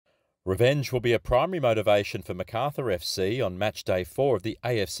Revenge will be a primary motivation for Macarthur FC on match day 4 of the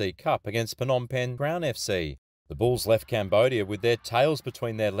AFC Cup against Phnom Penh Crown FC. The Bulls left Cambodia with their tails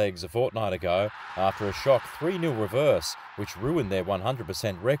between their legs a fortnight ago after a shock 3-0 reverse, which ruined their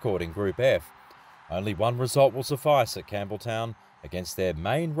 100% record in Group F. Only one result will suffice at Campbelltown against their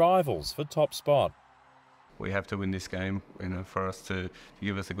main rivals for top spot. We have to win this game, for us to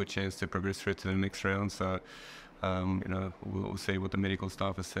give us a good chance to progress through to the next round. So, we'll see what the medical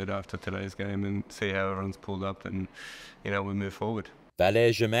staff has said after today's game and see how everyone's pulled up, and we move forward.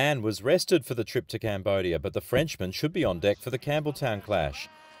 Valère Germain was rested for the trip to Cambodia, but the Frenchman should be on deck for the Campbelltown clash.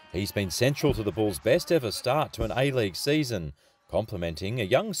 He's been central to the Bulls' best ever start to an A-League season, complementing a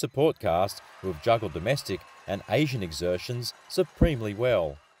young support cast who have juggled domestic and Asian exertions supremely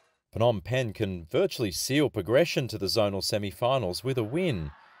well. Phnom Penh can virtually seal progression to the zonal semi-finals with a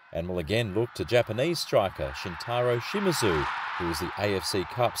win, and will again look to Japanese striker Shintaro Shimizu, who is the AFC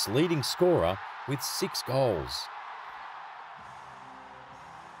Cup's leading scorer with 6 goals.